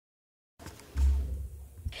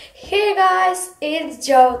Hey guys, it's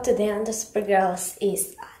Joe. Today on the Supergirls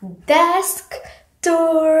is a desk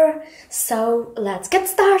tour. So let's get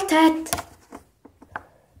started.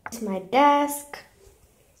 This is my desk.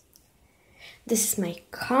 This is my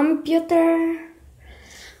computer.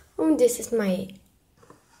 This is my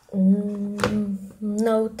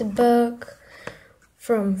notebook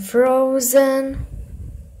from Frozen.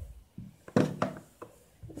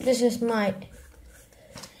 This is my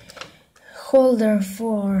holder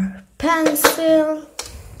for pencil.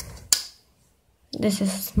 This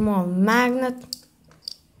is a small magnet.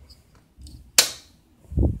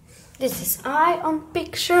 This is eye on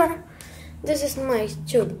picture. This is my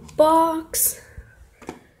jukebox.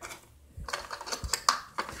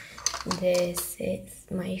 This is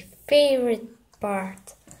my favorite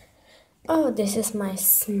part. Oh, this is my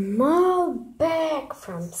small bag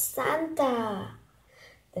from Santa.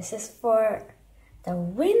 This is for the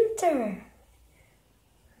winter.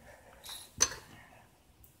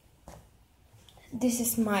 This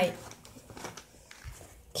is my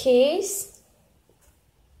case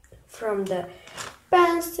from the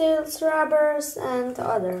pencils, rubbers, and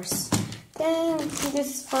others. Then this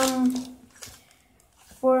is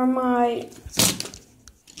for my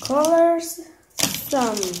colors,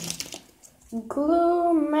 some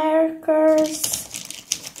glue, markers,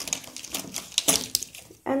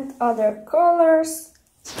 and other colors.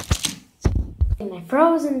 In my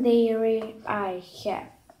Frozen diary, I have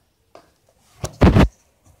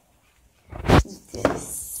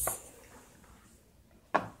this.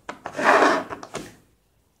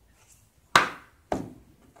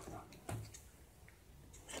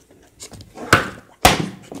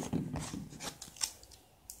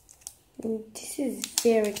 This is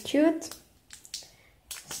very cute.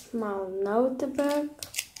 Small notebook.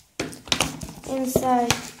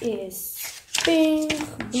 Inside is pink,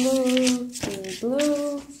 blue, and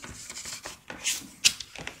blue.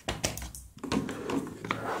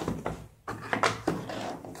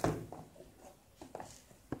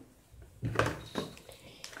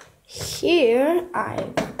 Here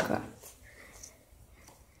I've got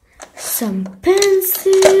some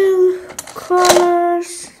pencil,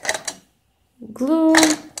 colors, glue,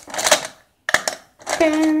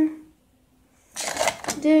 pen,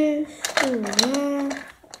 this,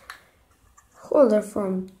 holder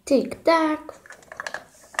from Tic Tac,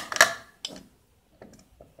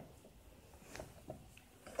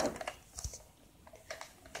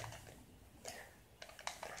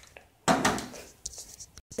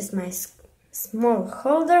 this is my small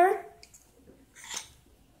holder.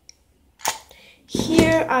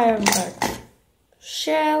 Here I have got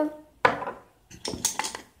shell,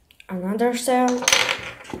 another shell,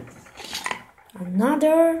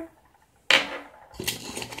 another,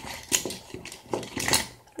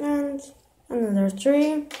 and another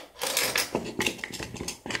tree.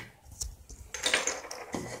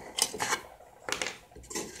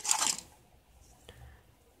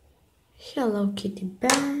 Hello Kitty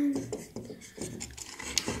band,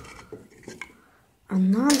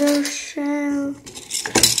 another shell,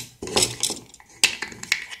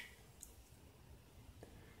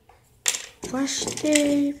 washi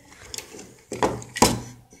tape,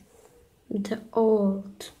 the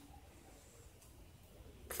old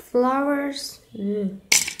flowers,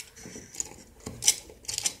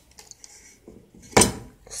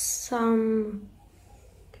 some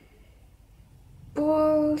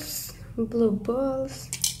balls, blue balls.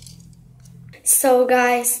 So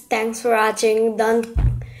guys, thanks for watching. Don't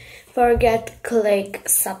forget to click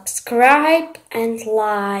subscribe and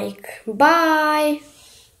like. Bye.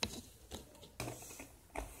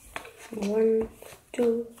 1,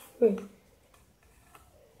 2, 3.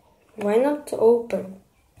 Why not open?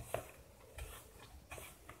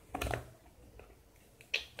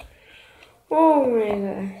 Oh my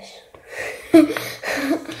gosh.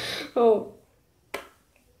 Oh.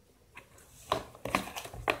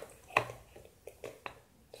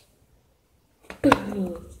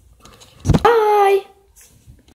 Boo.